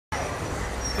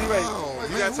motivate. Oh, You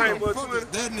man, got time who for the fuck 20? is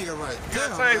that nigga right You there,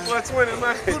 got time for a 20,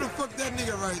 man? Who the fuck that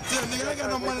nigga right there, nigga? I ain't got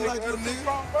no money like you, nigga.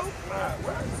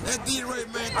 That D-Ray,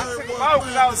 man, I third took him world out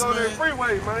because I was finest, on that man.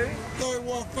 freeway, man. Third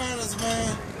world finest,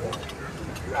 man.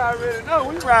 You already know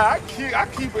we ride. I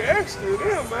keep it extra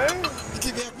there, man. You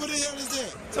keep that, what the hell is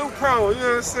that? 2 Pro, you know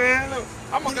what I'm saying? Look,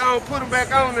 I'm gonna go and put them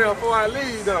back on there before I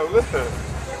leave, though. Look.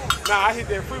 Nah, I hit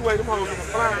that freeway, them hoes are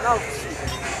flying off.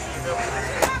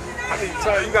 I need to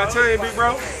tell you, you got chain, big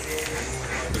bro?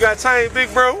 You got chain,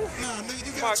 big bro? Nah, nigga,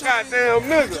 you My got chain. goddamn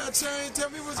nigga. You got chain, tell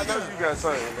me what I you know got. you got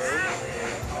chain,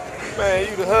 man. Man,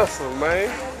 you the hustle, man.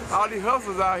 All these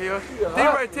hustlers out here.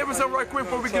 D-Ray, tell me something right quick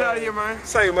before we get out of here, man.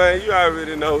 Say, man, you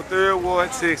already know. 3rd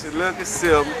Ward, Texas, Lucky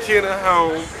Silver, Kenner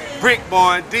Home, Brick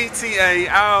Boy,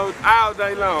 DTA, all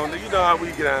day long. You know how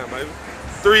we get out, baby.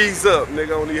 3s up,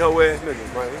 nigga, on these hoe ass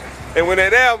niggas, man. And when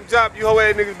that album drop, you hoe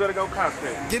ass niggas better go cop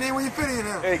that. Get in where you fit in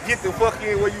now. And get the fuck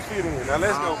in where you fit in. Now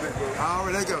let's go, big bro. All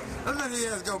right, let's go. Let's let his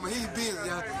ass go, man. He's busy,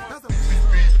 y'all. That's a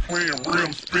playing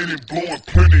rim spinning, blowing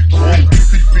plenty drum.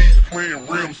 CB's playing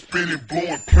rim spinning,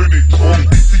 blowing plenty drum.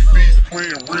 CB's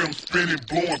playing rim spinning,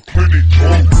 blowing plenty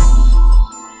drum.